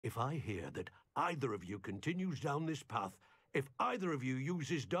If I hear that either of you continues down this path, if either of you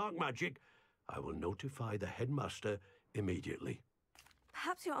uses dark magic, I will notify the headmaster immediately.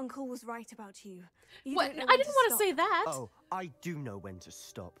 Perhaps your uncle was right about you. What? I didn't want to say that. Oh, I do know when to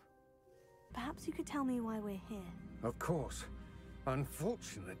stop. Perhaps you could tell me why we're here. Of course.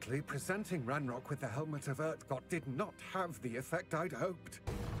 Unfortunately, presenting Ranrok with the Helmet of Urtkot did not have the effect I'd hoped.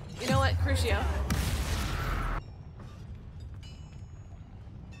 You know what, Crucio?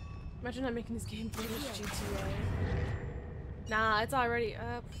 Imagine not making this game for this GTA. Nah, it's already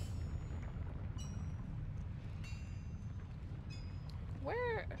up.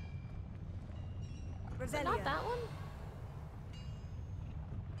 Where? Is it not that one?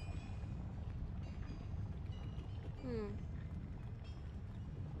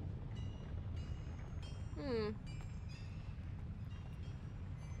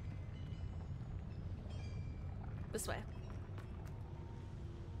 This way.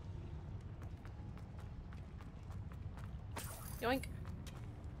 Yoink.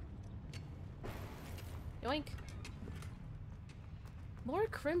 Yoink. More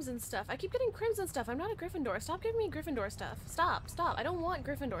crimson stuff. I keep getting crimson stuff. I'm not a Gryffindor. Stop giving me Gryffindor stuff. Stop. Stop. I don't want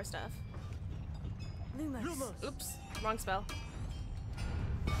Gryffindor stuff. Lumos. Oops. Wrong spell.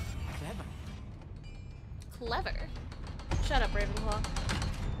 Clever. Clever. Shut up, Ravenclaw.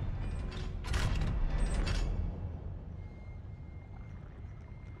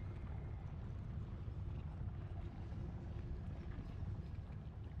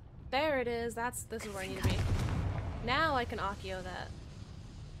 There it is. This is where I need to be. Now I can Accio that.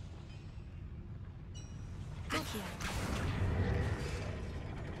 Accio.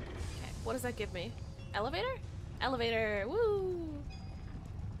 Okay, what does that give me? Elevator? Elevator! Woo!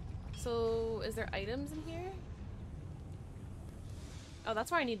 So, is there items in here? Oh, that's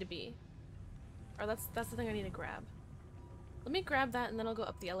where I need to be. Or that's the thing I need to grab. Let me grab that and then I'll go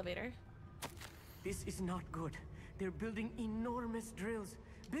up the elevator. This is not good. They're building enormous drills.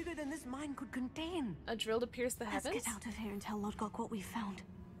 Bigger than this mine could contain. A drill to pierce the heavens? Let's get out of here and tell Lodgok what we found.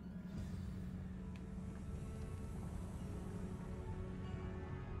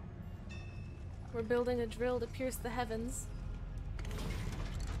 We're building a drill to pierce the heavens.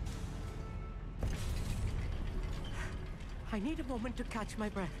 I need a moment to catch my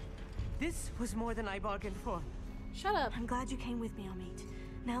breath. This was more than I bargained for. Shut up. I'm glad you came with me, Amit.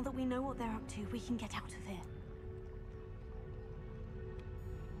 Now that we know what they're up to, we can get out of here.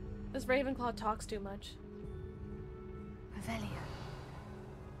 This Ravenclaw talks too much. Revelio.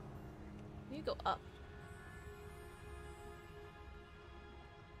 You go up.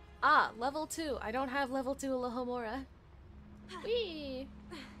 Ah, level 2. I don't have level 2 Alohomora. Whee!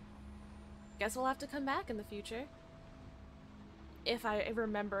 Guess we'll have to come back in the future. If I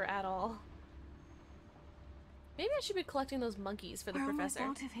remember at all. Maybe I should be collecting those monkeys for the professor. We're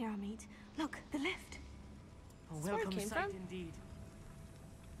almost out of here, Amit. Look, the lift. A That's where it welcome came sight from? indeed.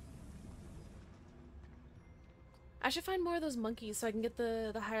 I should find more of those monkeys so I can get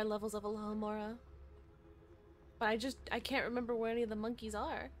the higher levels of Alohomora. But I can't remember where any of the monkeys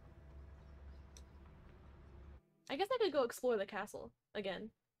are. I guess I could go explore the castle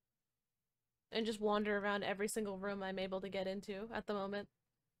again. And just wander around every single room I'm able to get into at the moment.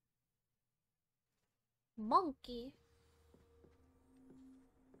 Monkey.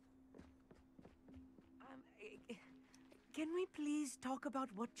 Can we please talk about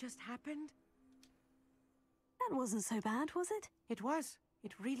what just happened? That wasn't so bad, was it? It was.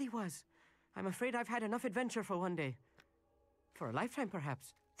 It really was. I'm afraid I've had enough adventure for one day. For a lifetime,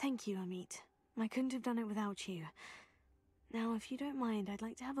 perhaps. Thank you, Amit. I couldn't have done it without you. Now, if you don't mind, I'd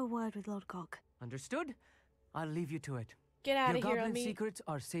like to have a word with Lodgok. Understood? I'll leave you to it. Get out of Your here, goblin Amit. secrets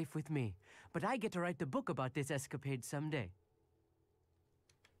are safe with me, but I get to write the book about this escapade someday.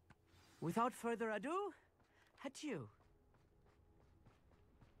 Without further ado, adieu.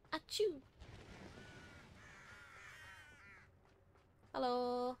 Achoo.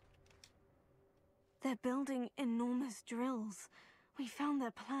 Hello. They're building enormous drills. We found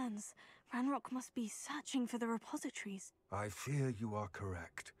their plans. Ranrok must be searching for the repositories. I fear you are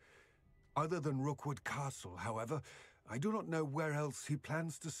correct. Other than Rookwood Castle, however, I do not know where else he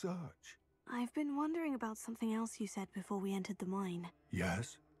plans to search. I've been wondering about something else you said before we entered the mine.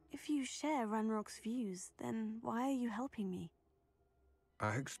 Yes? If you share Ranrock's views, then why are you helping me?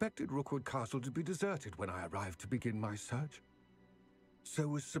 I expected Rookwood Castle to be deserted when I arrived to begin my search. So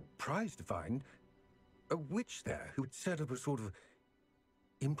was surprised to find a witch there who had set up a sort of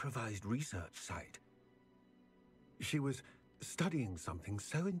improvised research site. She was studying something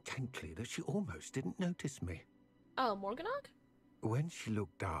so intently that she almost didn't notice me. Oh, Morganach? When she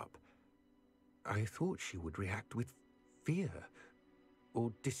looked up, I thought she would react with fear.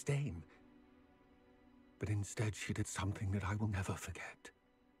 or disdain. But instead she did something that I will never forget.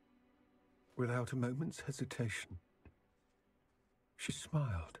 Without a moment's hesitation, she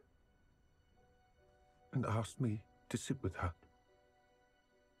smiled and asked me to sit with her.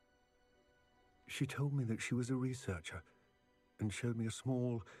 She told me that she was a researcher and showed me a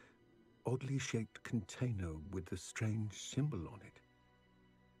small, oddly shaped container with a strange symbol on it.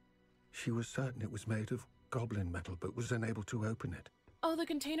 She was certain it was made of goblin metal, but was unable to open it. Oh, the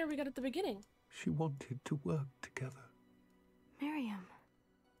container we got at the beginning. She wanted to work together. Miriam.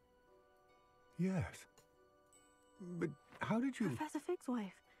 Yes. But how did you... Professor Fig's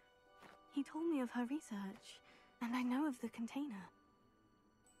wife. He told me of her research, and I know of the container.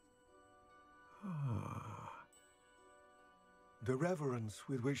 Ah. The reverence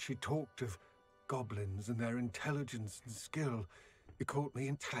with which she talked of goblins and their intelligence and skill, it caught me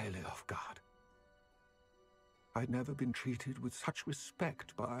entirely off guard. I'd never been treated with such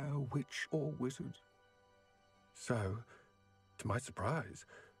respect by a witch or wizard. So, to my surprise,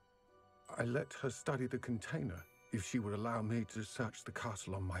 I let her study the container if she would allow me to search the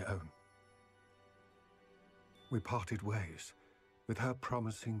castle on my own. We parted ways, with her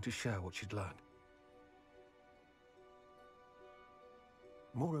promising to share what she'd learned.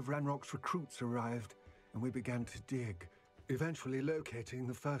 More of Ranrock's recruits arrived, and we began to dig, eventually locating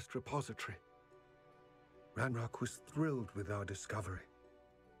the first repository. Ranrok was thrilled with our discovery,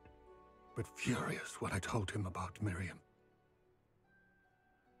 but furious when I told him about Miriam.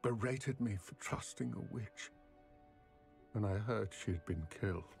 Berated me for trusting a witch, and I heard she had been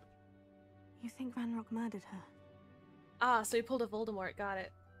killed. You think Ranrok murdered her? Ah, so he pulled a Voldemort, got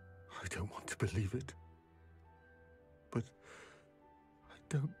it. I don't want to believe it, but I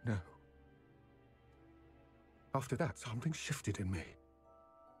don't know. After that, something shifted in me.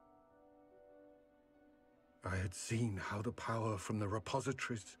 I had seen how the power from the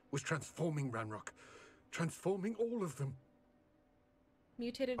repositories was transforming Ranrok, transforming all of them.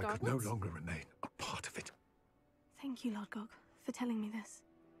 Mutated I goblins? could no longer remain a part of it. Thank you, Lord Gog, for telling me this.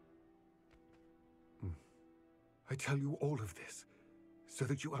 I tell you all of this so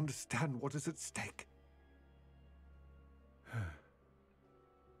that you understand what is at stake.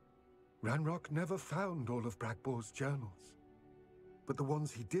 Ranrok never found all of Bragbor's journals, but the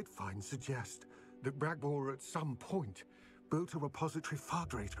ones he did find suggest that Bragbor at some point built a repository far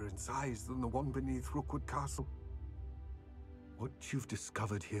greater in size than the one beneath Rookwood Castle. What you've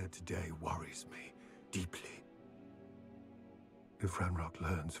discovered here today worries me deeply. If Ranrok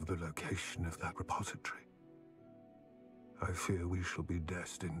learns of the location of that repository, I fear we shall be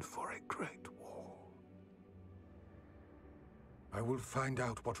destined for a great war. I will find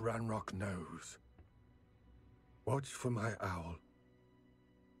out what Ranrok knows. Watch for my owl.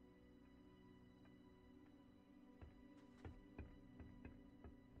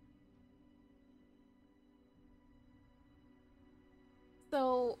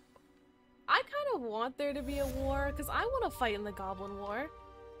 So, I kind of want there to be a war, because I want to fight in the Goblin War.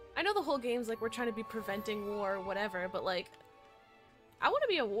 I know the whole game's like we're trying to be preventing war or whatever, but like, I want to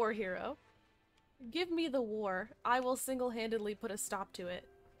be a war hero. Give me the war. I will single-handedly put a stop to it.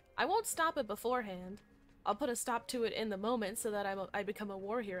 I won't stop it beforehand. I'll put a stop to it in the moment so that I become a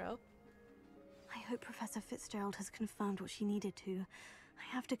war hero. I hope Professor Fitzgerald has confirmed what she needed to.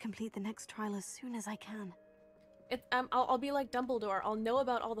 I have to complete the next trial as soon as I can. I'll be like Dumbledore. I'll know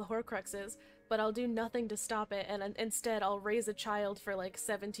about all the Horcruxes, but I'll do nothing to stop it, and instead I'll raise a child for like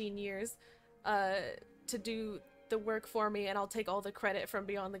 17 years to do the work for me, and I'll take all the credit from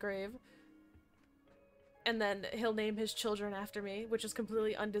beyond the grave. And then he'll name his children after me, which is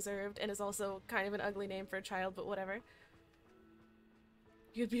completely undeserved and is also kind of an ugly name for a child, but whatever.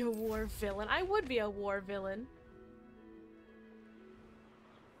 You'd be a war villain. I would be a war villain.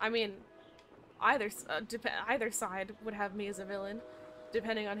 I mean, either side would have me as a villain,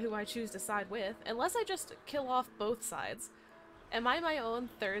 depending on who I choose to side with, unless I just kill off both sides. Am I my own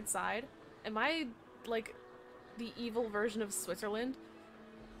third side? Am I, like, the evil version of Switzerland?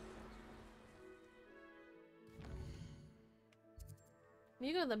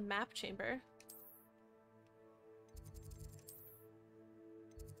 You go to the map chamber.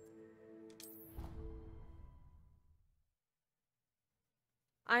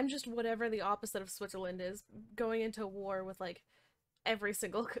 I'm just whatever the opposite of Switzerland is, going into war with like every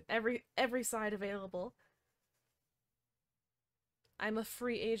side available. I'm a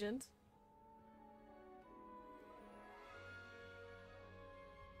free agent.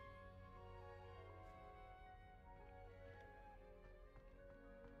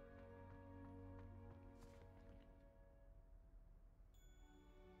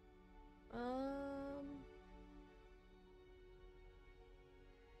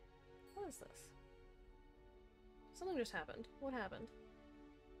 is this? Something just happened. What happened?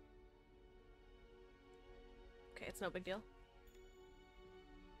 Okay, it's no big deal.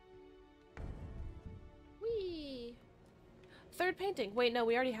 Whee! Third painting. Wait, no,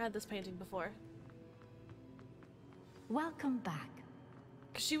 we already had this painting before. Welcome back.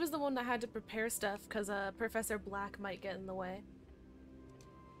 Cause she was the one that had to prepare stuff because Professor Black might get in the way.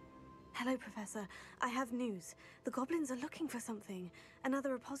 Hello, Professor. I have news. The goblins are looking for something.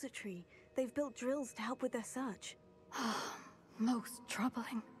 Another repository. They've built drills to help with their search. Most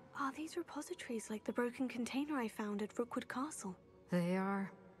troubling. Are these repositories like the broken container I found at Rookwood Castle? They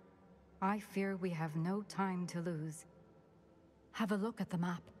are. I fear we have no time to lose. Have a look at the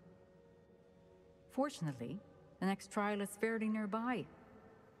map. Fortunately, the next trial is fairly nearby.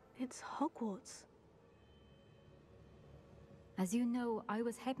 It's Hogwarts. As you know, I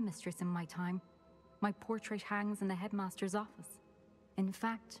was headmistress in my time. My portrait hangs in the headmaster's office. In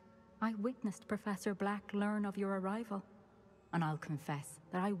fact, I witnessed Professor Black learn of your arrival. And I'll confess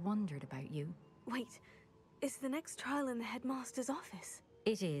that I wondered about you. Wait, is the next trial in the headmaster's office?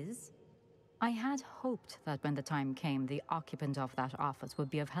 It is. I had hoped that when the time came, the occupant of that office would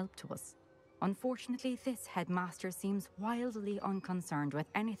be of help to us. Unfortunately, this headmaster seems wildly unconcerned with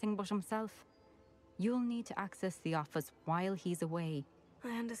anything but himself. You'll need to access the office while he's away.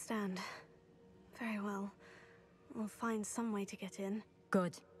 I understand. Very well. We'll find some way to get in.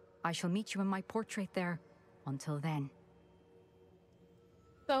 Good. I shall meet you in my portrait there. Until then.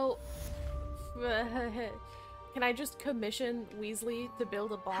 So, can I just commission Weasley to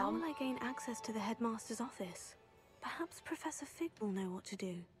build a bomb? How will I gain access to the headmaster's office? Perhaps Professor Fig will know what to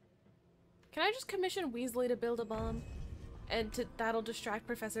do. Can I just commission Weasley to build a bomb? And that'll distract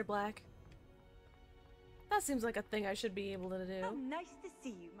Professor Black? That seems like a thing I should be able to do. Oh, nice to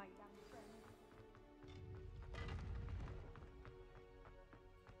see you, my young friend.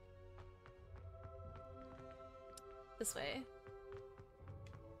 This way.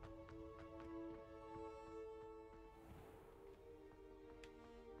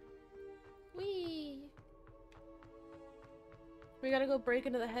 Whee! We gotta go break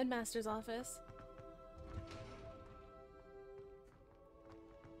into the headmaster's office.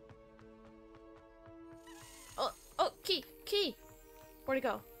 Oh, key! Where'd it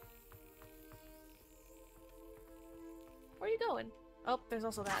go? Where are you going? Oh, there's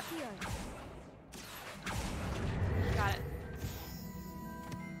also that. Got it.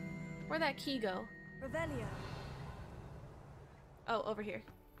 Where'd that key go? Revelio. Oh, over here.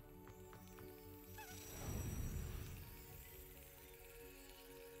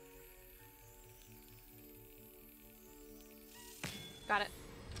 Got it.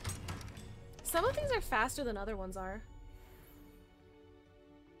 Some of these are faster than other ones are.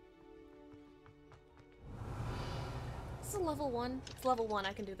 This is a level 1. It's level 1,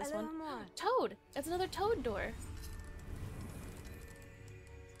 I can do this one. Toad! It's another toad door.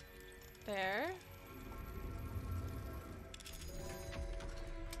 There.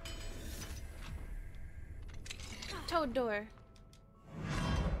 Toad door.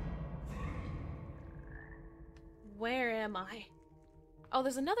 Where am I? Oh,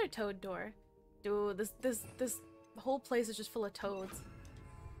 there's another toad door. Dude, this whole place is just full of toads.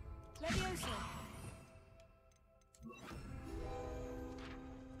 Leviosa.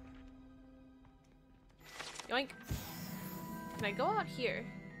 Yoink. Can I go out here?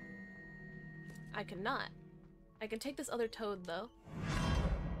 I cannot. I can take this other toad, though.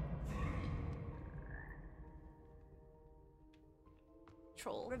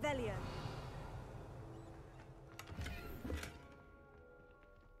 Troll. Revelio.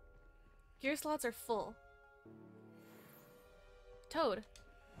 Gear slots are full. Toad.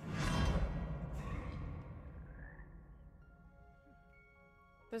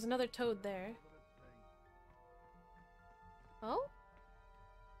 There's another toad there. Oh?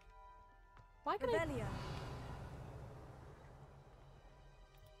 Why can Revelio.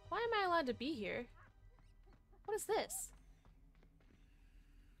 Why am I allowed to be here? What is this?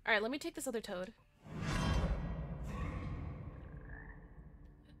 Alright, let me take this other toad.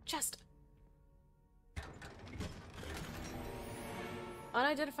 Chest!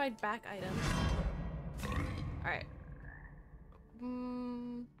 Unidentified back item. Alright.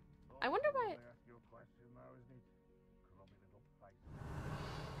 I wonder why...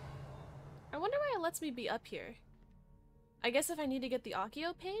 I wonder why it lets me be up here. I guess if I need to get the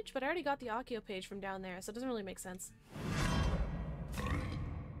Accio page, but I already got the Accio page from down there, so it doesn't really make sense.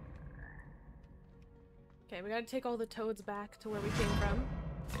 Okay, we gotta take all the toads back to where we came from.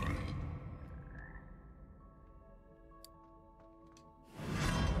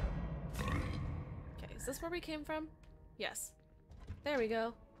 Okay, is this where we came from? Yes. There we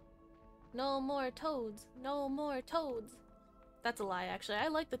go. No more toads. No more toads. That's a lie, actually. I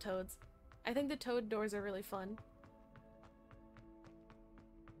like the toads. I think the toad doors are really fun.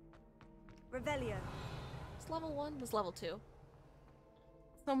 Revelio. It's level 1? It's level 2.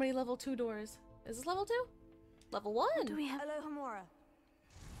 So many level 2 doors. Is this level 2? Level 1! What do we have? Alohomora.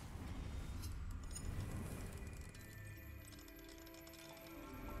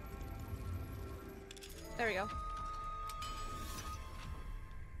 There we go.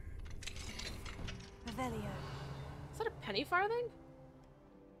 Revelio. Is that a penny farthing?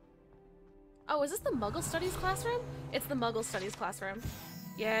 Oh, is this the Muggle Studies classroom? It's the Muggle Studies classroom.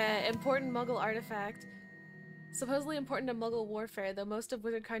 Yeah, important Muggle artifact. Supposedly important to Muggle warfare, though most of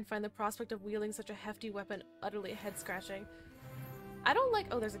wizardkind find the prospect of wielding such a hefty weapon utterly head-scratching. I don't like-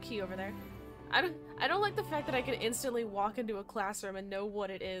 oh, there's a key over there. I don't like the fact that I can instantly walk into a classroom and know what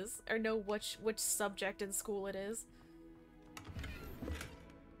it is, or know which subject in school it is.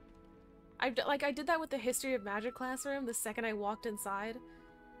 I did that with the History of Magic classroom the second I walked inside.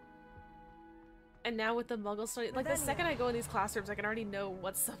 And now with the Muggle study, like the second I go in these classrooms, I can already know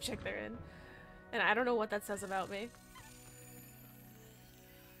what subject they're in. And I don't know what that says about me.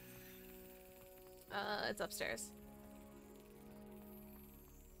 It's upstairs.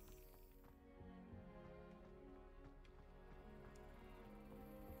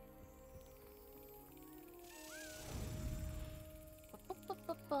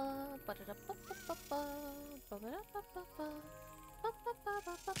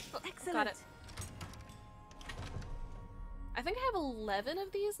 Excellent. Got it. I think I have 11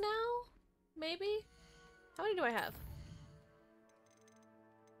 of these now? Maybe? How many do I have?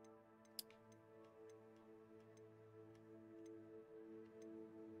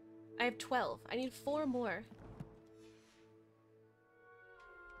 I have 12. I need 4 more.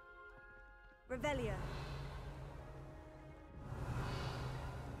 Revelio.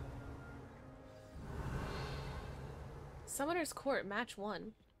 Summoner's Court, match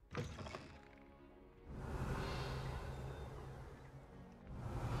 1.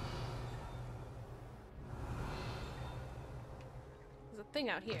 There's a thing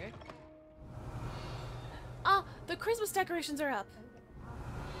out here. Ah! The Christmas decorations are up!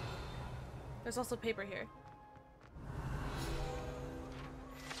 There's also paper here.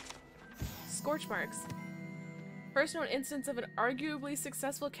 Scorch marks. First known instance of an arguably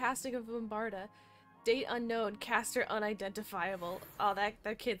successful casting of Bombarda. Date unknown, caster unidentifiable. Oh,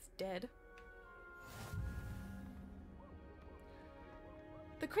 that kid's dead.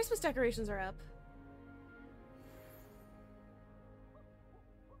 The Christmas decorations are up.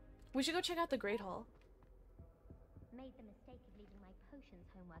 We should go check out the Great Hall. Made the mistake of leaving my potions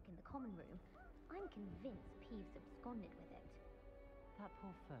homework in the common room. I'm convinced Peeves absconded with it. That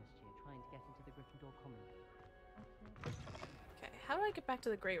poor first year trying to get into the Gryffindor common room. Okay, how do I get back to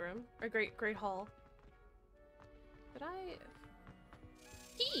the Great Room? Or Great Hall? Did I...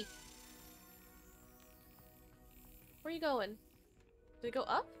 Key! Where are you going? Did it go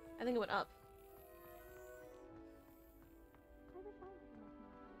up? I think it went up.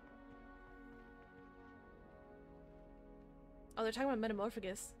 Oh, they're talking about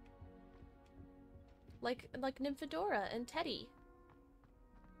Metamorphagus. Like Nymphadora and Teddy.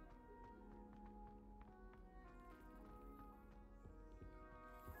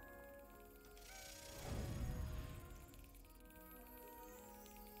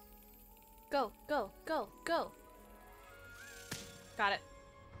 Go, go, go, go! Got it.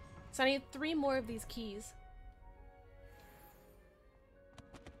 So I need 3 more of these keys.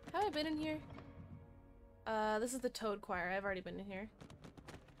 Have I been in here? This is the Toad Choir. I've already been in here.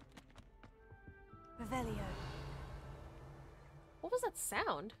 Revelio. What was that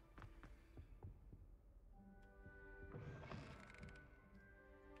sound?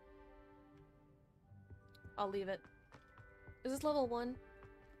 I'll leave it. Is this level 1?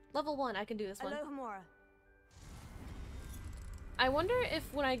 Level 1, I can do this one. Alohomora. I wonder if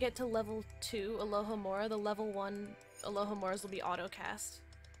when I get to level 2 Alohomora, the level 1 Alohomoras will be auto-cast.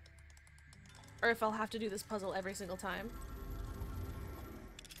 Or if I'll have to do this puzzle every single time.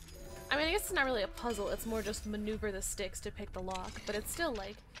 I mean, I guess it's not really a puzzle, it's more just maneuver the sticks to pick the lock, but it's still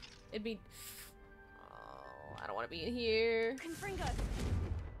like, it'd be... Oh, I don't want to be in here. Confringo.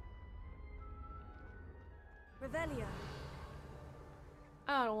 Revelio.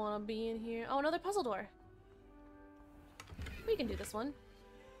 I don't want to be in here. Oh, another puzzle door. We can do this one.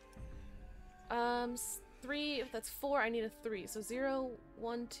 3, if that's 4, I need a 3. So 0,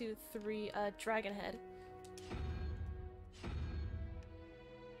 1, 2, 3, dragon head.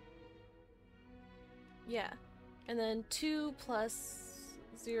 Yeah. And then 2 plus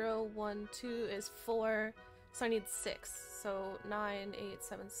 0, 1, 2 is 4 So I need 6. So 9, 8,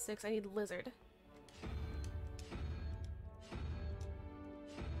 7, 6. I need lizard.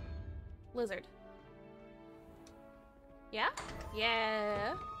 Lizard. Yeah?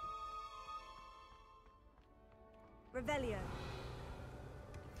 Yeah. Revelio.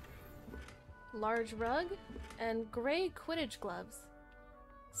 Large rug and gray Quidditch gloves.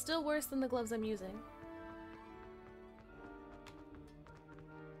 Still worse than the gloves I'm using.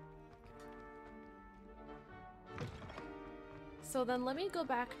 So then let me go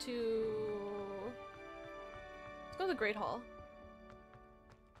back to... Let's go to the Great Hall.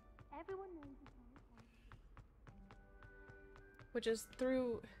 Everyone knows it's Which is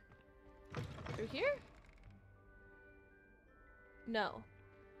through here? No.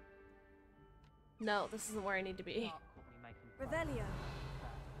 No, this isn't where I need to be. Revelio.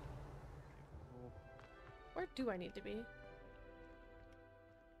 Where do I need to be?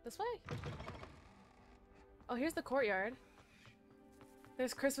 This way? Oh, here's the courtyard.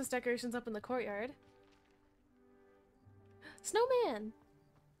 There's Christmas decorations up in the courtyard. Snowman!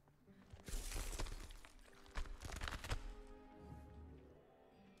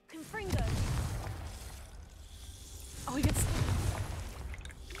 Confringo. Oh, he gets...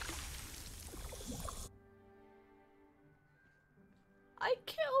 I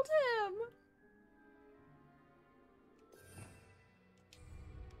killed him!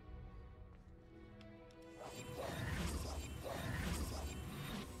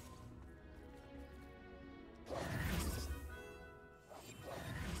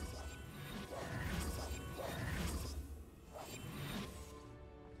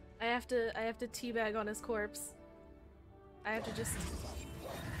 I have to teabag on his corpse. I have to just...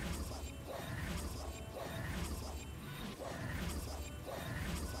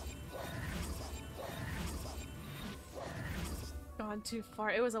 Gone too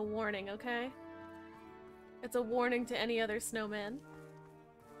far. It was a warning, okay? It's a warning to any other snowman.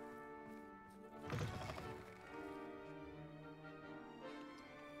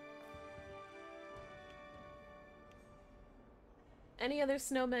 Any other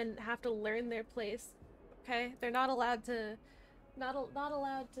snowmen have to learn their place, okay? They're not allowed to, not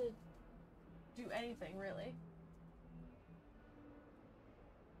allowed to do anything, really.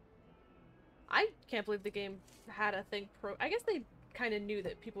 I can't believe the game had a thing I guess they kind of knew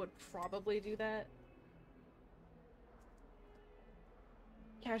that people would probably do that.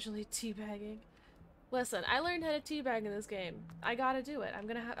 Casually teabagging. Listen, I learned how to teabag in this game. I gotta do it. I'm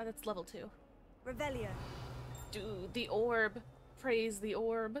gonna have- that's level 2. Revelio. Dude, the orb. Praise the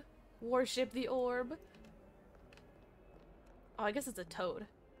orb. Worship the orb. Oh, I guess it's a toad.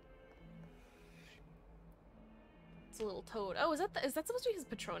 It's a little toad. Oh, is that supposed to be his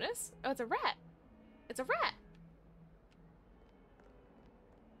Patronus? Oh, it's a rat. It's a rat.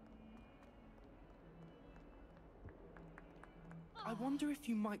 I wonder if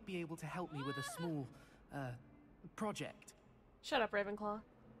you might be able to help me with a small, project. Shut up, Ravenclaw.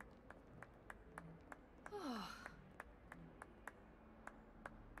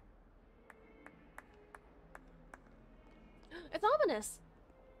 It's ominous.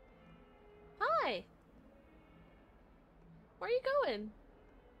 Hi. Where are you going?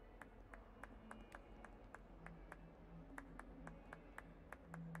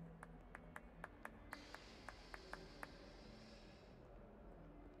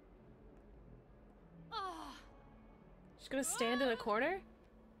 She's gonna stand in a corner?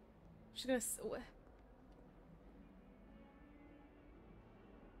 She's gonna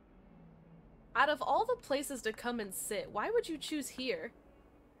out of all the places to come and sit, why would you choose here?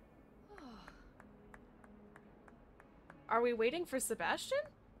 Are we waiting for Sebastian?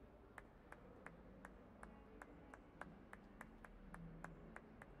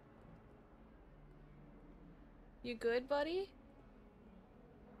 You good, buddy?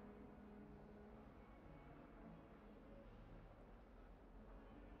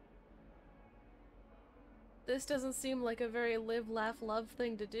 This doesn't seem like a very live, laugh, love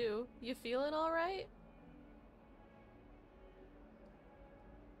thing to do. You feeling alright?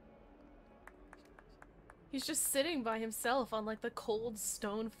 He's just sitting by himself on like the cold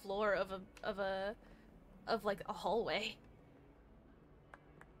stone floor of like a hallway.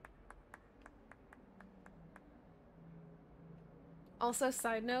 Also,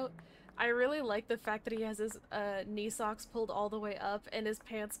 side note, I really like the fact that he has his knee socks pulled all the way up and his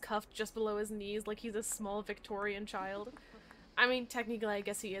pants cuffed just below his knees like he's a small Victorian child. I mean, technically I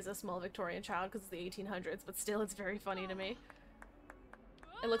guess he is a small Victorian child because it's the 1800s, but still it's very funny to me.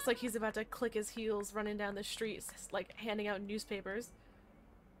 It looks like he's about to click his heels running down the streets, like handing out newspapers.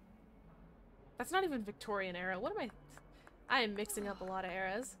 That's not even Victorian era. What am I am mixing up a lot of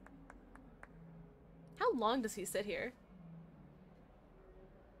eras. How long does he sit here?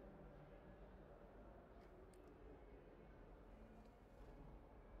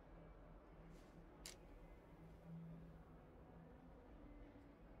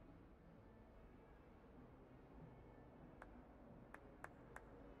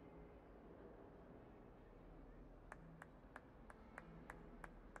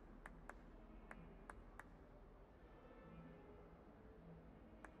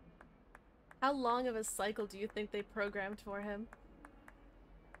 How long of a cycle do you think they programmed for him?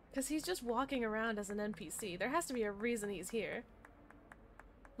 Because he's just walking around as an NPC. There has to be a reason he's here.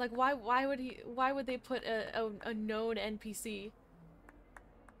 Like, why would they put a known NPC?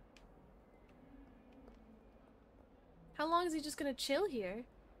 How long is he just gonna chill here?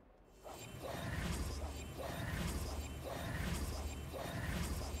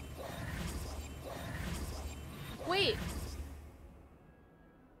 Wait!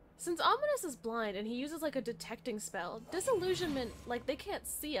 Since Ominous is blind and he uses like a detecting spell, disillusionment, like they can't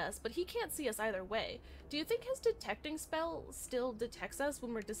see us, but he can't see us either way. Do you think his detecting spell still detects us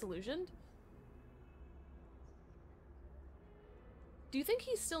when we're disillusioned? Do you think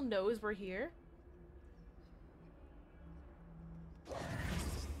he still knows we're here?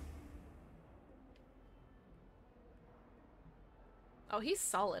 Oh, he's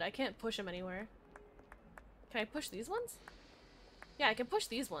solid. I can't push him anywhere. Can I push these ones? Yeah, I can push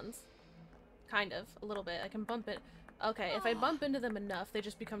these ones. Kind of. A little bit. I can bump it. Okay, if I bump into them enough, they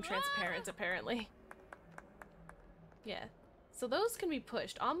just become transparent, apparently. Yeah. So those can be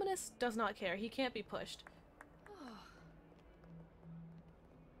pushed. Ominous does not care. He can't be pushed.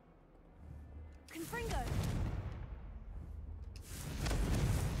 Confringo!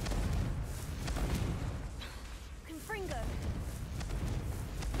 Confringo!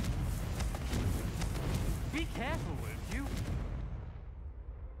 Be careful, won't you?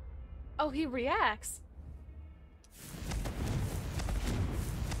 Oh, he reacts.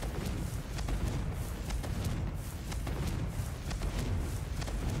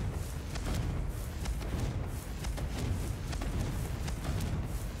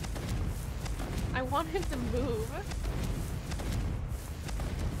 I want him to move.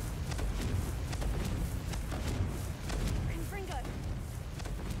 Confringo!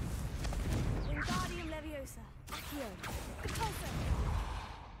 Wingardium Leviosa! Accio! Repulsor!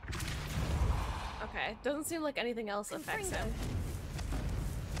 Okay, doesn't seem like anything else affects him.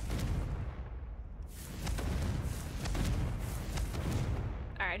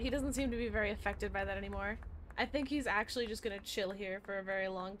 Alright, he doesn't seem to be very affected by that anymore. I think he's actually just gonna chill here for a very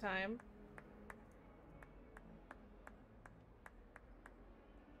long time.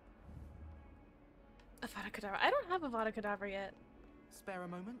 Avada Kedavra. I don't have Avada Kedavra yet. Spare a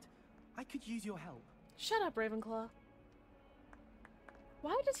moment? I could use your help. Shut up, Ravenclaw.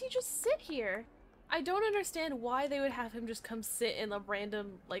 Why does he just sit here? I don't understand why they would have him just come sit in a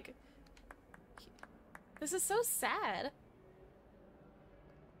random, like... This is so sad.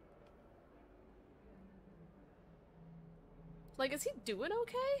 Like, is he doing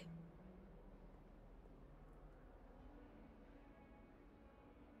okay?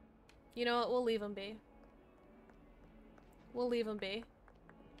 You know what? We'll leave him be. We'll leave him be.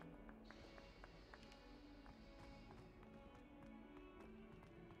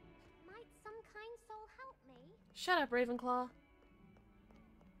 Might some kind soul help me? Shut up, Ravenclaw.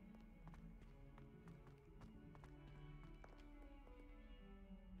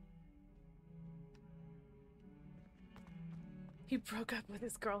 He broke up with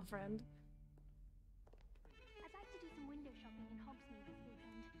his girlfriend. I'd like to do some window shopping in Hogsmeade this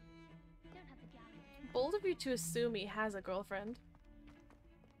weekend. Don't have the gallery. Bold of you to assume he has a girlfriend.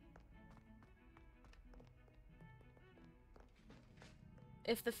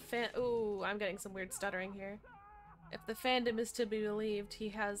 If the ooh, I'm getting some weird stuttering here. If the fandom is to be believed, he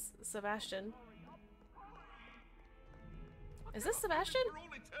has Sebastian. Is this Sebastian?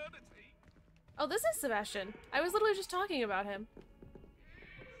 Oh, this is Sebastian. I was literally just talking about him.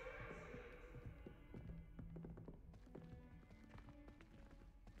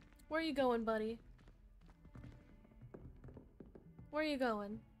 Where are you going, buddy? Where are you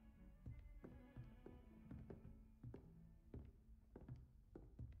going?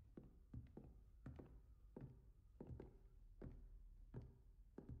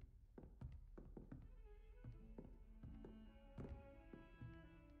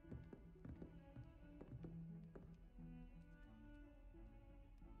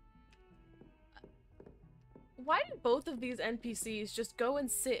 Why did both of these NPCs just go and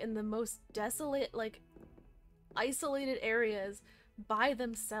sit in the most desolate, like, isolated areas by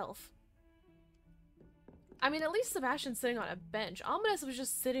themselves? I mean, at least Sebastian's sitting on a bench. Ominous was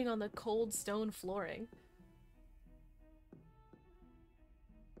just sitting on the cold stone flooring.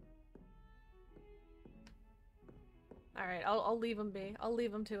 Alright, I'll leave him be. I'll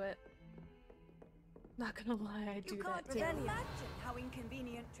leave him to it. Not gonna lie, I do that too. Imagine how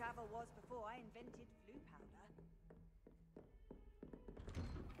inconvenient travel was before I invented blue powder.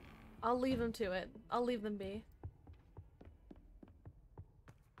 I'll leave him to it. I'll leave them be.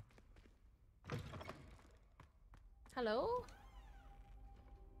 Hello?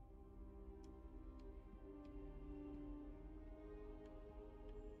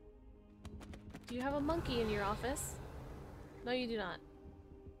 Do you have a monkey in your office? No, you do not.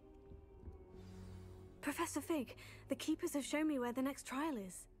 Professor Fig, the Keepers have shown me where the next trial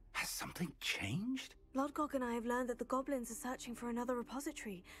is. Has something changed? Lodgok and I have learned that the goblins are searching for another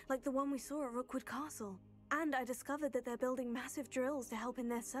repository, like the one we saw at Rookwood Castle. And I discovered that they're building massive drills to help in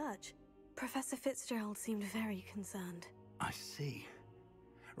their search. Professor Fitzgerald seemed very concerned. I see.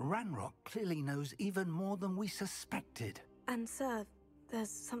 Ranrok clearly knows even more than we suspected. And sir, there's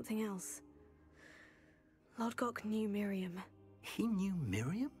something else. Lodgok knew Miriam. He knew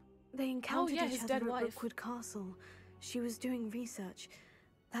Miriam? They encountered his each other dead at wife. Rookwood Castle. She was doing research.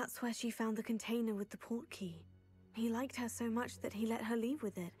 That's where she found the container with the port key. He liked her so much that he let her leave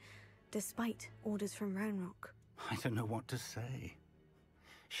with it, despite orders from Ranrok. I don't know what to say.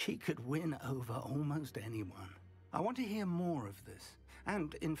 She could win over almost anyone. I want to hear more of this.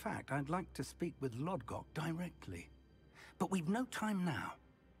 And, in fact, I'd like to speak with Lodgok directly. But we've no time now.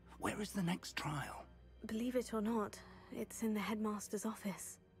 Where is the next trial? Believe it or not, it's in the Headmaster's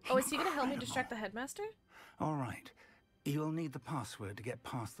office. Oh, is he gonna help me distract the Headmaster? All right. You'll need the password to get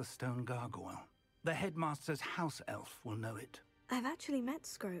past the stone gargoyle. The Headmaster's house elf will know it. I've actually met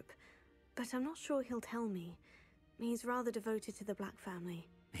Scrope, but I'm not sure he'll tell me. He's rather devoted to the Black family.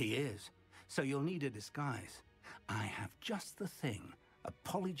 He is. So you'll need a disguise. I have just the thing. A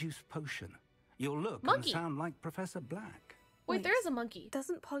polyjuice potion. You'll look and sound like Professor Black. Wait, there is a monkey.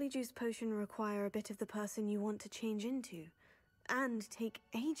 Doesn't polyjuice potion require a bit of the person you want to change into? And take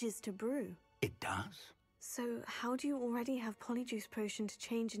ages to brew? It does. So how do you already have polyjuice potion to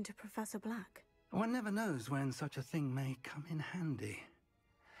change into Professor Black? One never knows when such a thing may come in handy.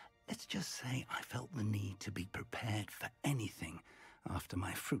 Let's just say I felt the need to be prepared for anything after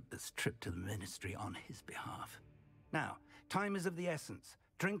my fruitless trip to the Ministry on his behalf. Now, time is of the essence.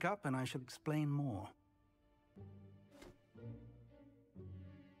 Drink up and I shall explain more.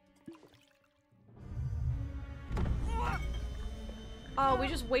 Oh, we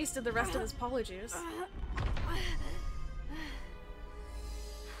just wasted the rest of this polyjuice.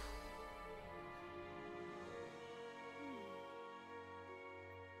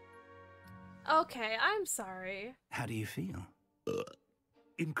 Okay, I'm sorry. How do you feel?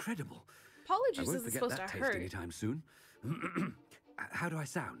 Incredible. Polyjuice I won't isn't forget supposed that to taste hurt. anytime soon. How do I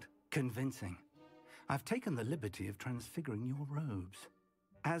sound? Convincing. I've taken the liberty of transfiguring your robes.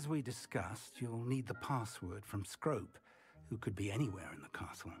 As we discussed, you'll need the password from Scrope, who could be anywhere in the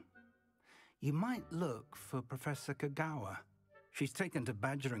castle. You might look for Professor Kagawa. She's taken to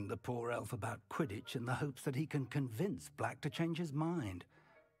badgering the poor elf about Quidditch in the hopes that he can convince Black to change his mind.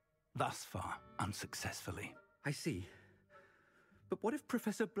 Thus far, unsuccessfully. I see. But what if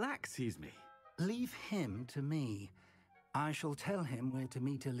Professor Black sees me? Leave him to me. I shall tell him where to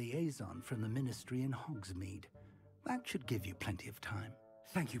meet a liaison from the Ministry in Hogsmeade. That should give you plenty of time.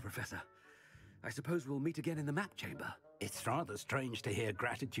 Thank you, Professor. I suppose we'll meet again in the map chamber. It's rather strange to hear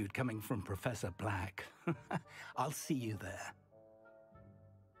gratitude coming from Professor Black. I'll see you there.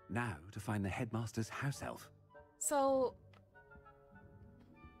 Now to find the Headmaster's house elf. So,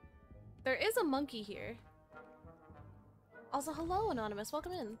 there is a monkey here. Also, hello, Anonymous.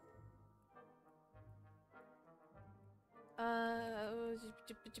 Welcome in.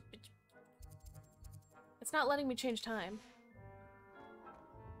 It's not letting me change time.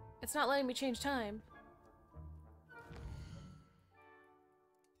 It's not letting me change time.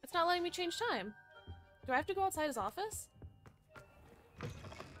 It's not letting me change time. Do I have to go outside his office?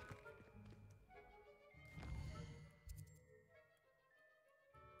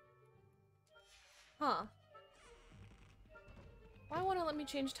 Huh. Why won't it let me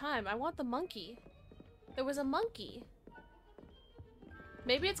change time? I want the monkey. There was a monkey.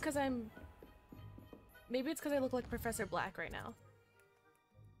 Maybe it's because I look like Professor Black right now.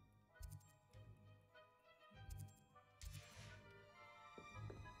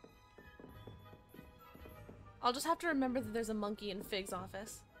 I'll just have to remember that there's a monkey in Fig's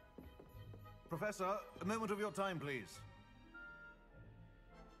office. Professor, a moment of your time, please.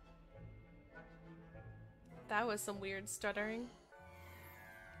 That was some weird stuttering.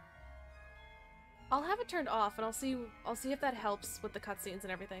 I'll have it turned off, and I'll see if that helps with the cutscenes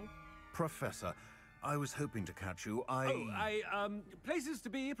and everything. Professor, I was hoping to catch you. Places to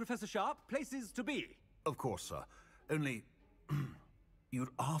be, Professor Sharp. Places to be. Of course, sir. Only, you'd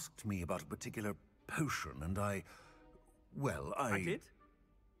asked me about a particular potion, and I did?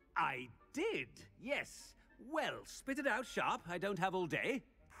 I did, yes. Well, spit it out, Sharp. I don't have all day.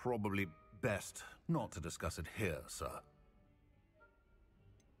 Probably best not to discuss it here, sir.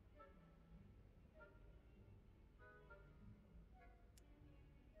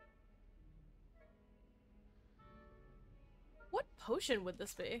 What potion would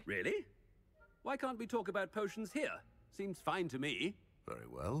this be? Really? Why can't we talk about potions here? Seems fine to me. Very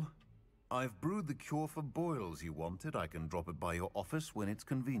well. I've brewed the cure for boils you wanted. I can drop it by your office when it's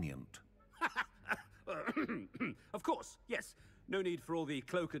convenient. Of course, yes. No need for all the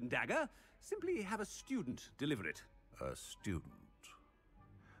cloak and dagger. Simply have a student deliver it. A student.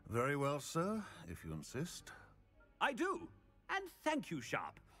 Very well, sir, if you insist. I do. And thank you,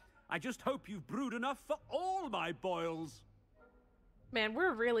 Sharp. I just hope you've brewed enough for all my boils. Man,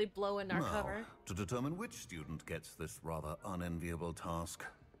 we're really blowing our Now, cover. to determine which student gets this rather unenviable task.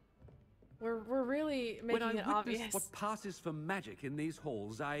 We're really making it When I obvious. witness what passes for magic in these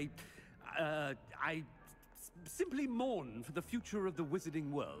halls, I simply mourn for the future of the wizarding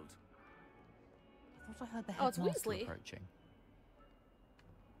world. I thought I heard the Oh, it's headmaster Weasley. approaching.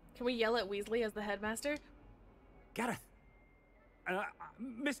 Can we yell at Weasley as the headmaster? Gareth!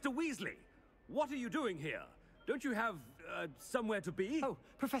 Mr. Weasley! What are you doing here? Don't you have, somewhere to be? Oh,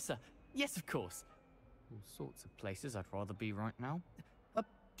 Professor! Yes, of course. All sorts of places I'd rather be right now.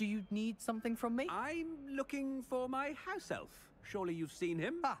 Do you need something from me? I'm looking for my house elf. Surely you've seen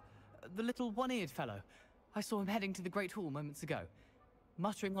him? Ah, the little one-eared fellow. I saw him heading to the Great Hall moments ago.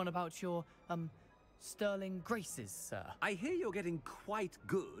 Muttering on about your, sterling graces, sir. I hear you're getting quite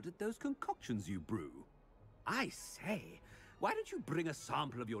good at those concoctions you brew. I say, why don't you bring a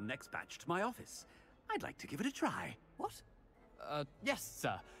sample of your next batch to my office? I'd like to give it a try. What? Yes,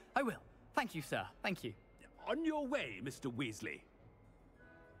 sir. I will. Thank you, sir. Thank you. On your way, Mr. Weasley.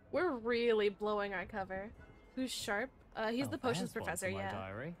 We're really blowing our cover. Who's Sharp? He's the potions there's one professor, for my yeah.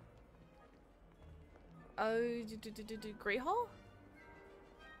 Diary. Great Hall?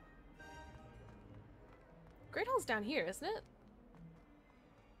 Great Hall's down here, isn't it?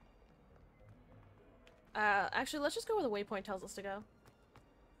 Actually, let's just go where the waypoint tells us to go.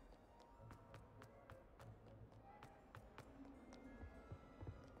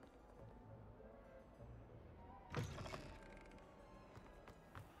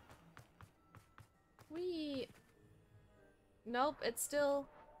 Nope, it's still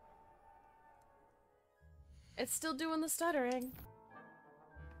doing the stuttering.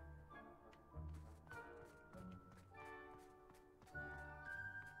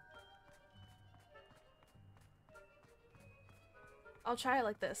 I'll try it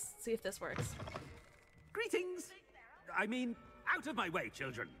like this, see if this works. Greetings! I mean, out of my way,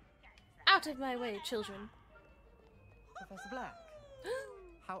 children. Out of my way, children. Professor Black.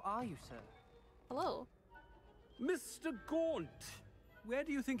 How are you, sir? Hello. Mr. Gaunt, where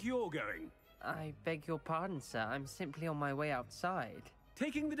do you think you're going? I beg your pardon, sir. I'm simply on my way outside.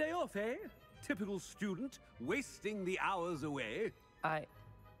 Taking the day off, eh? Typical student, wasting the hours away. I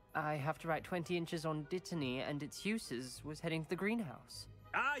have to write 20 inches on Dittany and its uses. Was heading to the greenhouse.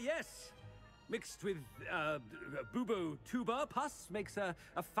 Ah, yes. Mixed with, bubo tuber pus makes a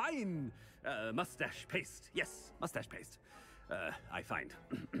fine, mustache paste. Yes, mustache paste. I find.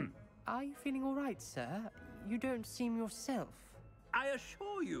 Are you feeling all right, sir? You don't seem yourself. I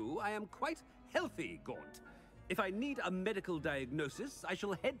assure you I am quite healthy, Gaunt. If I need a medical diagnosis, I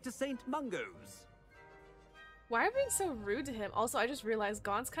shall head to St. Mungo's. Why are we being so rude to him? Also, I just realized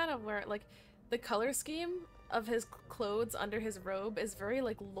Gaunt's kind of wearing, like, the color scheme of his clothes under his robe is very,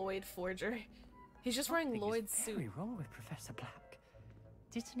 like, Lloyd Forger. He's just wearing Lloyd's suit. What's wrong with Professor Black?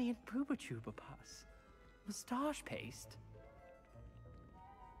 Dittany and Bubotuber pus. Moustache paste.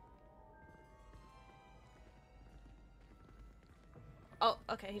 Oh,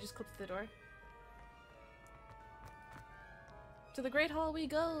 okay, he just clipped through the door. To the Great Hall we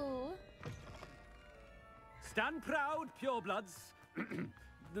go! Stand proud, purebloods.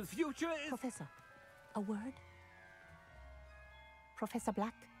 The future is... Professor, a word? Professor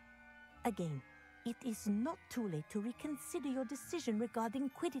Black, again, it is not too late to reconsider your decision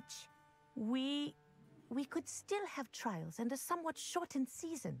regarding Quidditch. We could still have trials and a somewhat shortened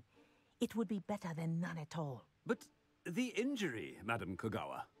season. It would be better than none at all. But the injury, Madam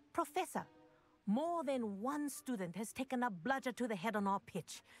Kogawa. Professor, more than one student has taken a bludger to the head on our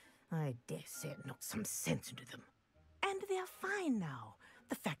pitch. I dare say it knocked some sense into them. And they're fine now.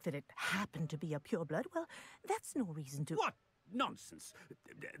 The fact that it happened to be a pureblood, well, that's no reason to... What nonsense!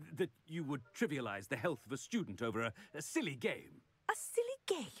 That you would trivialize the health of a student over a silly game. A silly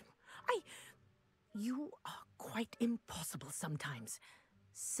game? You are quite impossible sometimes.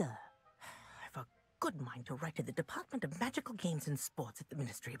 Sir, I've a good mind to write to the Department of Magical Games and Sports at the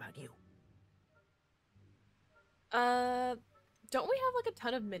Ministry about you. Don't we have, like, a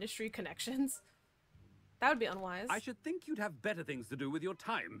ton of ministry connections? That would be unwise. I should think you'd have better things to do with your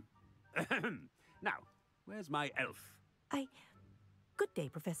time. Now, where's my elf? Good day,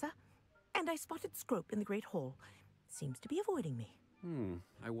 Professor. And I spotted Scrope in the Great Hall. Seems to be avoiding me.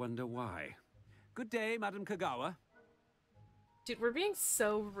 I wonder why. Good day, Madam Kagawa. Dude, we're being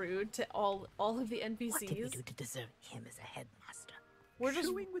so rude to all of the NPCs. What did we do to deserve him as a headmaster? We're just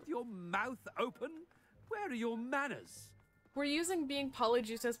chewing with your mouth open? Where are your manners? We're using being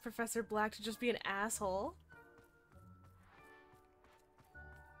Polyjuice as Professor Black to just be an asshole.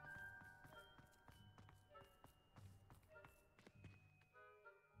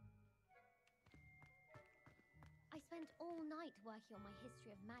 I spent all night working on my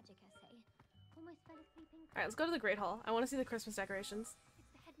history of magic essay. Almost fell asleep in class. Alright, let's go to the Great Hall. I want to see the Christmas decorations.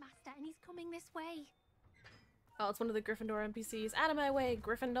 It's the headmaster and he's coming this way. Oh, it's one of the Gryffindor NPCs. Out of my way,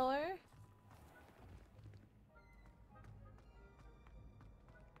 Gryffindor!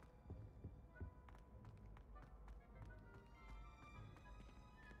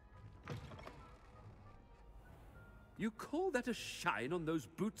 You call that a shine on those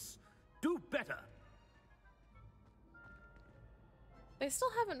boots? Do better! They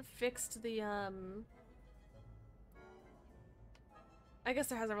still haven't fixed the, I guess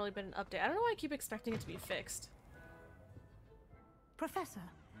there hasn't really been an update. I don't know why I keep expecting it to be fixed. Professor,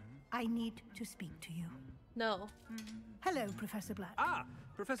 I need to speak to you. No. Hello, Professor Black. Ah,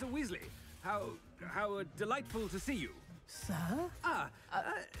 Professor Weasley. How delightful to see you. Sir?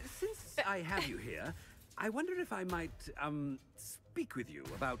 Since I have you here, I wonder if I might, speak with you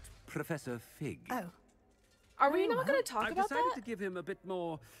about Professor Fig. Oh. Are we not going to talk about that? I've decided to give him a bit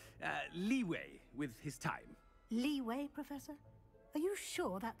more, leeway with his time. Leeway, Professor? Are you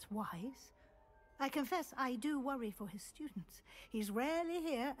sure that's wise? I confess I do worry for his students. He's rarely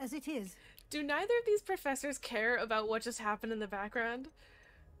here as it is. Do neither of these professors care about what just happened in the background?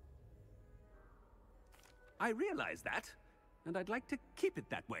 I realize that, and I'd like to keep it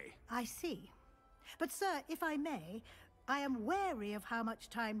that way. I see. But sir, if I may, I am wary of how much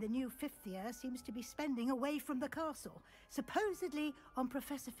time the new fifth year seems to be spending away from the castle, supposedly on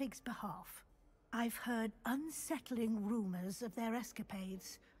Professor Fig's behalf. I've heard unsettling rumors of their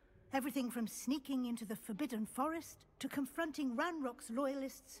escapades. Everything from sneaking into the Forbidden Forest to confronting Ranrok's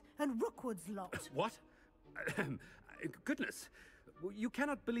loyalists and Rookwood's lot. What? Goodness. You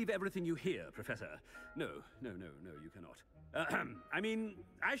cannot believe everything you hear, Professor. No, you cannot. I mean,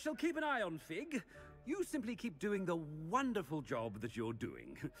 I shall keep an eye on Fig. You simply keep doing the wonderful job that you're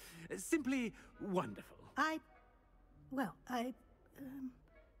doing. Simply wonderful.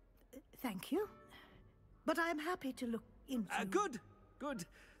 Thank you. But I'm happy to look into... Good.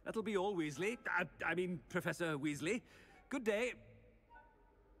 That'll be all, Weasley. I mean, Professor Weasley. Good day.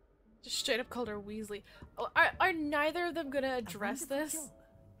 Just straight up called her Weasley. Oh, are neither of them gonna address this? Job.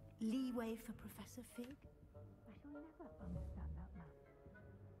 Leeway for Professor Fig? I shall never understand that man.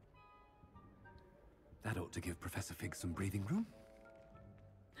 That ought to give Professor Fig some breathing room.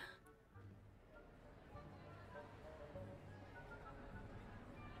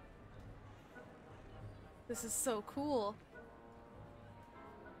 This is so cool.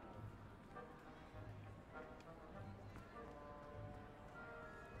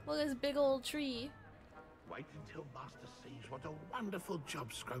 Look at this big old tree. Wait until Master sees what a wonderful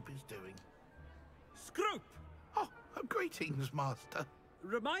job Scrope is doing. Scrope! Oh, greetings, Master.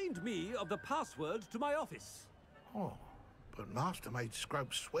 Remind me of the password to my office. Oh, but Master made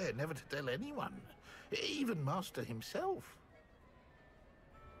Scrope swear never to tell anyone, even Master himself.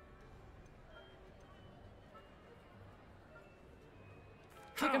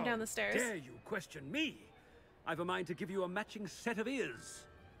 Kick him down the stairs. How dare you question me? I've a mind to give you a matching set of ears.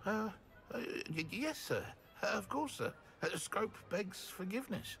 Yes, sir. Of course, sir. Scrope begs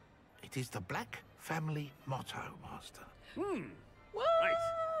forgiveness. It is the Black family motto, Master. Whoa! Right.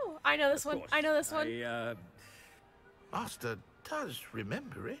 I know this one. I know this one. Master does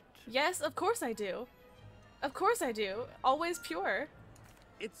remember it. Yes, of course I do. Of course I do. Always pure.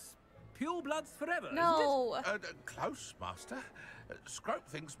 It's pure bloods forever, no. isn't it? Close, Master. Scrope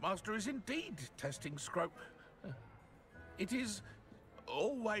thinks Master is indeed testing Scrope. It is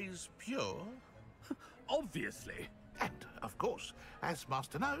always pure. Obviously. And, of course, as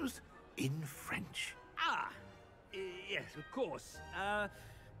Master knows, in French. Ah, Yes, of course.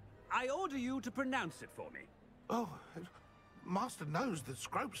 I order you to pronounce it for me. Oh, Master knows that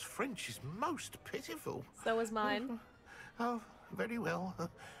Scrope's French is most pitiful. So is mine. Oh, very well.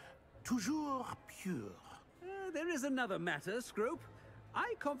 Toujours pure. There is another matter, Scrope.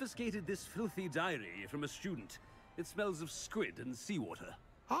 I confiscated this filthy diary from a student. It smells of squid and seawater.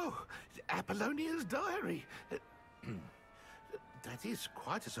 Oh, Apollonia's diary. That is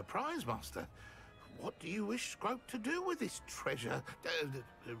quite a surprise, Master. What do you wish Scrope to do with this treasure?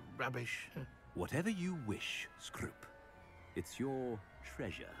 Rubbish. Whatever you wish, Scrope. It's your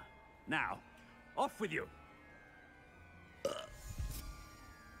treasure. Now, off with you.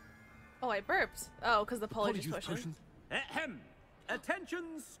 Oh, I burped. Oh, because the Polyjuice potion. Ahem!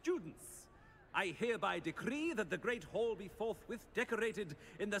 Attention, students! I hereby decree that the Great Hall be forthwith decorated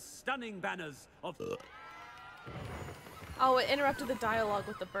in the stunning banners of... Oh, it interrupted the dialogue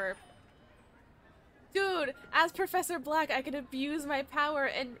with the burp. Dude, as Professor Black, I can abuse my power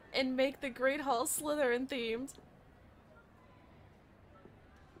and make the Great Hall Slytherin themed.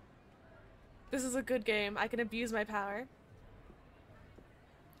 This is a good game. I can abuse my power.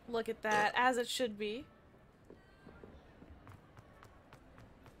 Look at that, as it should be.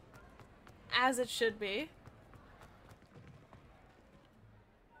 As it should be.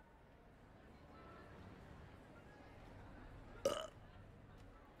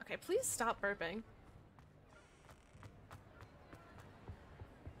 Okay, please stop burping.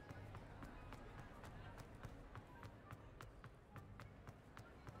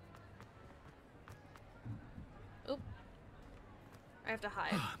 Oop. I have to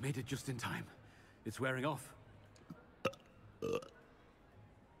hide. Made it just in time. It's wearing off.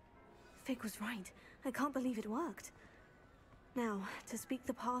 Fig was right. I can't believe it worked. Now, to speak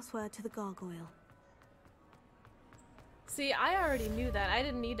the password to the gargoyle. See, I already knew that. I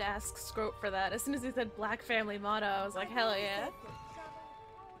didn't need to ask Scrope for that. As soon as he said Black Family Motto, I was like, hell yeah.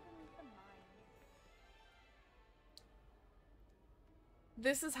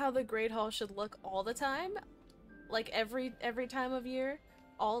 This is how the Great Hall should look all the time. Like every time of year.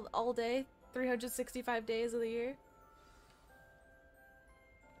 All day. 365 days of the year.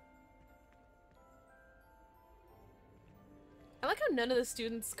 I like how none of the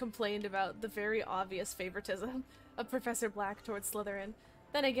students complained about the very obvious favoritism of Professor Black towards Slytherin.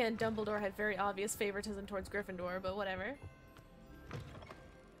 Then again, Dumbledore had very obvious favoritism towards Gryffindor, but whatever.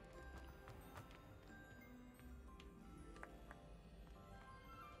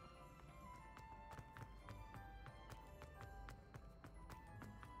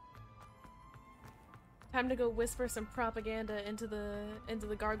 Time to go whisper some propaganda into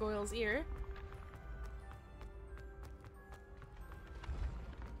the gargoyle's ear.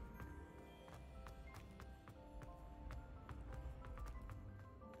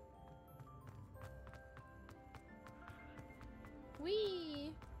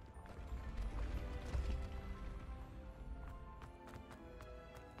 Whee!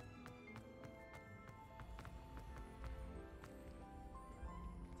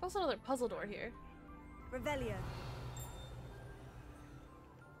 There's also another puzzle door here. Revelio.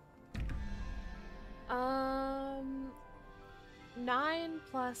 9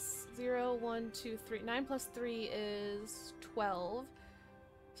 plus 0, 1, 2, 3. 9 plus 3 is 12.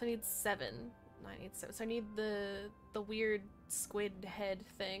 So I need 7. 9, 8, 7. So I need the weird squid head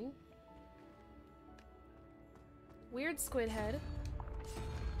thing. Weird squid head.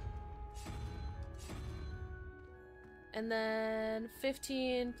 And then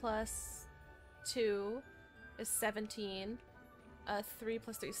 15 plus 2 is 17. 3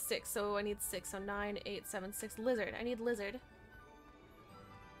 plus 3 is 6, so I need 6. So 9, 8, 7, 6. Lizard. I need lizard.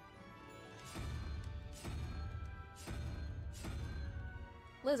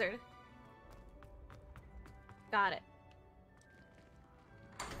 Lizard. Got it.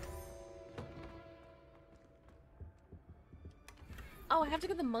 Oh, I have to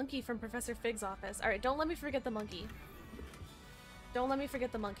get the monkey from Professor Fig's office. Alright, don't let me forget the monkey. Don't let me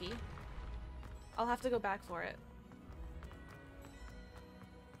forget the monkey. I'll have to go back for it.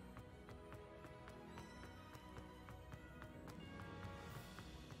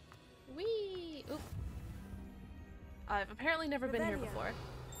 Whee! Oop. I've apparently never been here before.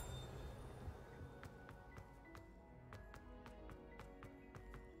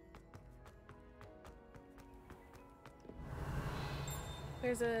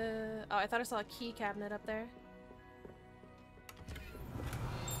 There's a... Oh, I thought I saw a key cabinet up there.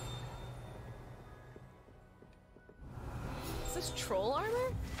 Is this troll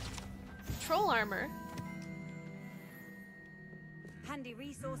armor? Troll armor. Handy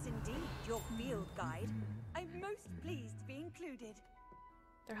resource indeed, your field guide. I'm most pleased to be included.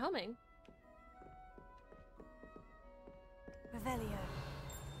 They're humming. Revelio.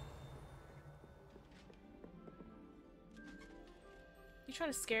 You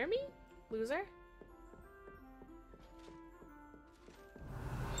trying to scare me, loser?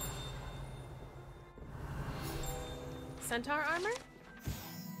 Centaur armor?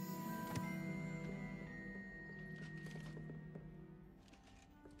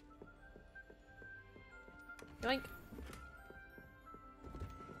 Yoink.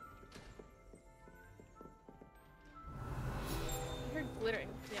 I heard glittering.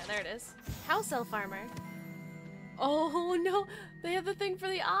 Yeah, there it is. House elf armor. Oh no, they have the thing for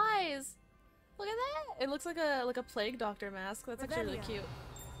the eyes. Look at that. It looks like a plague doctor mask. That's actually really cute.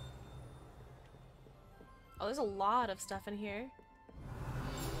 Oh, there's a lot of stuff in here.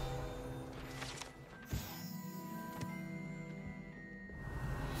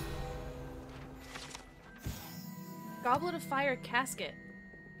 Goblet of Fire casket.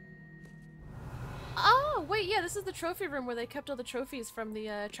 Oh, wait, yeah, this is the trophy room where they kept all the trophies from the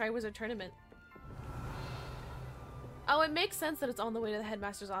Triwizard tournament. Oh, it makes sense that it's on the way to the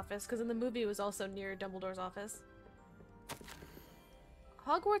Headmaster's office, because in the movie it was also near Dumbledore's office.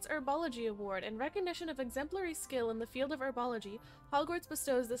 Hogwarts Herbology Award. In recognition of exemplary skill in the field of herbology, Hogwarts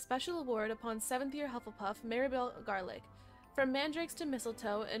bestows the special award upon 7th year Hufflepuff Maribel Garlick. From mandrakes to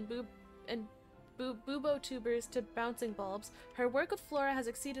mistletoe and bubo tubers to bouncing bulbs, her work with flora has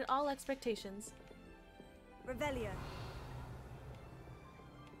exceeded all expectations. Revelio.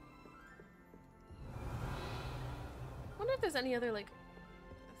 Wonder if there's any other, like,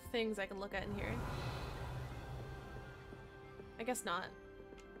 things I can look at in here. I guess not.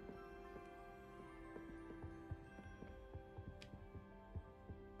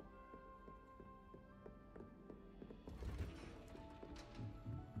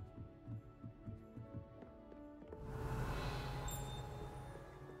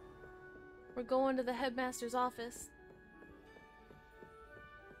 We're going to the Headmaster's office.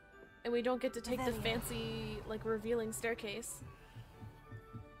 And we don't get to take the fancy, like, revealing staircase.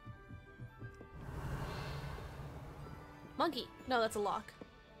 Monkey! No, that's a lock.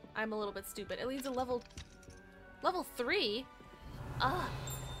 I'm a little bit stupid. It leads to level 3? Ah!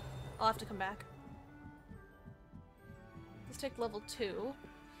 I'll have to come back. Let's take level 2.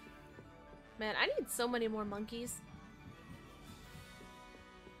 Man, I need so many more monkeys.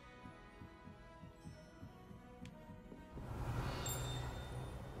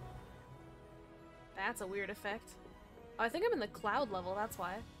 That's a weird effect. Oh, I think I'm in the cloud level, that's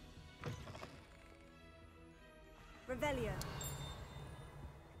why. Revelio.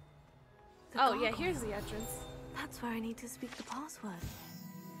 Oh, yeah, here's the entrance. That's where I need to speak the password.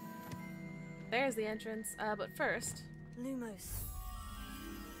 There's the entrance, but first... Lumos.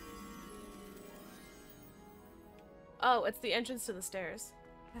 Oh, it's the entrance to the stairs.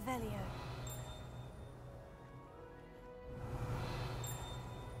 Revelio.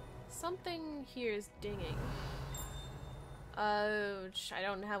 Something here is dinging. Oh, I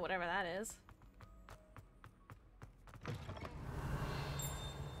don't have whatever that is.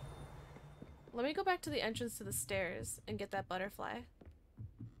 Let me go back to the entrance to the stairs and get that butterfly.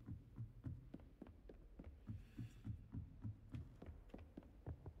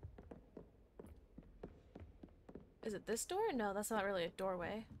 Is it this door? No, that's not really a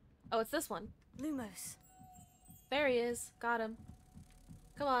doorway. Oh, it's this one. Lumos. There he is. Got him.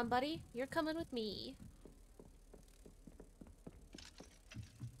 Come on, buddy. You're coming with me.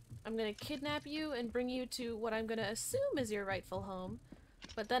 I'm gonna kidnap you and bring you to what I'm gonna assume is your rightful home.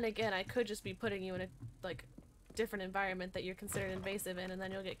 But then again, I could just be putting you in a, like, different environment that you're considered invasive in, and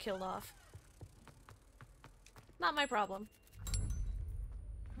then you'll get killed off. Not my problem.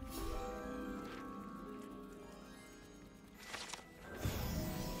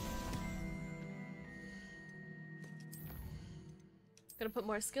 Gonna put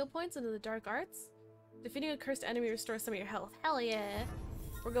more skill points into the dark arts. Defeating a cursed enemy restores some of your health. Hell yeah!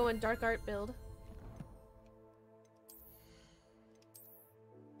 We're going dark art build.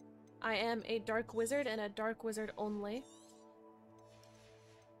 I am a dark wizard and a dark wizard only.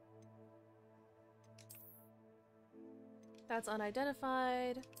 That's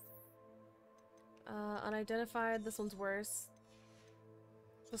unidentified. Unidentified. This one's worse.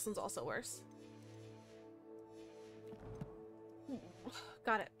 This one's also worse.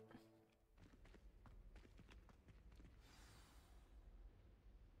 Got it.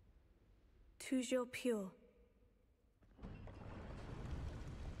 Toujours pure.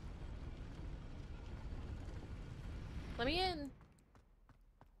 Let me in.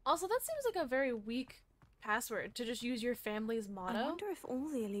 Also, that seems like a very weak password to just use your family's motto. I wonder if all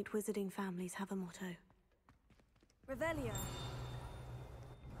the elite wizarding families have a motto. Revelio.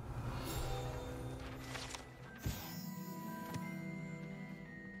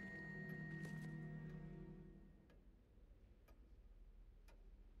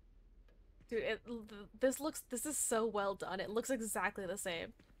 Dude, this is so well done. It looks exactly the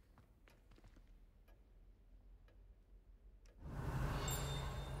same.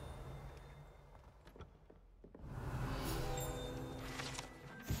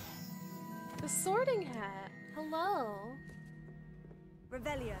 The sorting hat. Hello.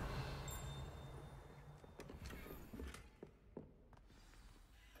 Revelio.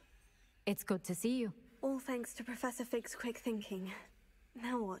 It's good to see you. All thanks to Professor Fig's quick thinking.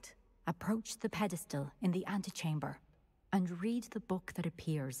 Now what? Approach the pedestal in the antechamber and read the book that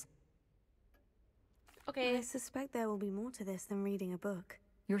appears. Okay. I suspect there will be more to this than reading a book.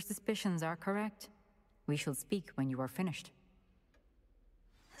 Your suspicions are correct. We shall speak when you are finished.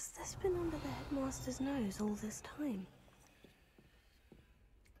 Has this been under the Headmaster's nose all this time?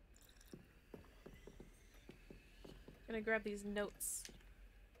 Gonna grab these notes.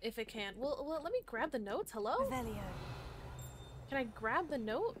 If it can. Well, let me grab the notes. Hello? Revelio. Can I grab the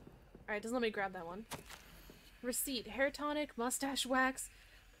note? Alright, doesn't let me grab that one. Receipt. Hair tonic, mustache wax,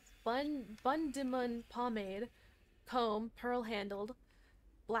 Bundimun pomade, comb, pearl handled,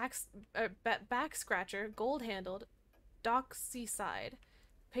 back scratcher, gold handled, dock seaside.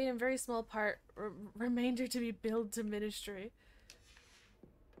 Paid in very small part, remainder to be billed to ministry.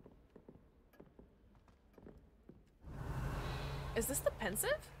 Is this the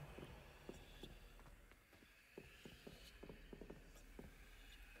pensive?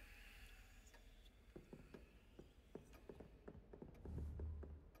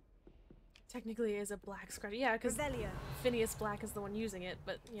 Technically is a black scratch. Yeah, because Phineas Black is the one using it,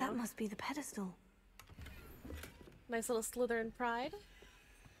 but you know. That must be the pedestal. Nice little Slytherin pride.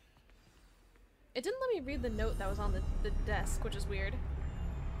 It didn't let me read the note that was on the desk, which is weird.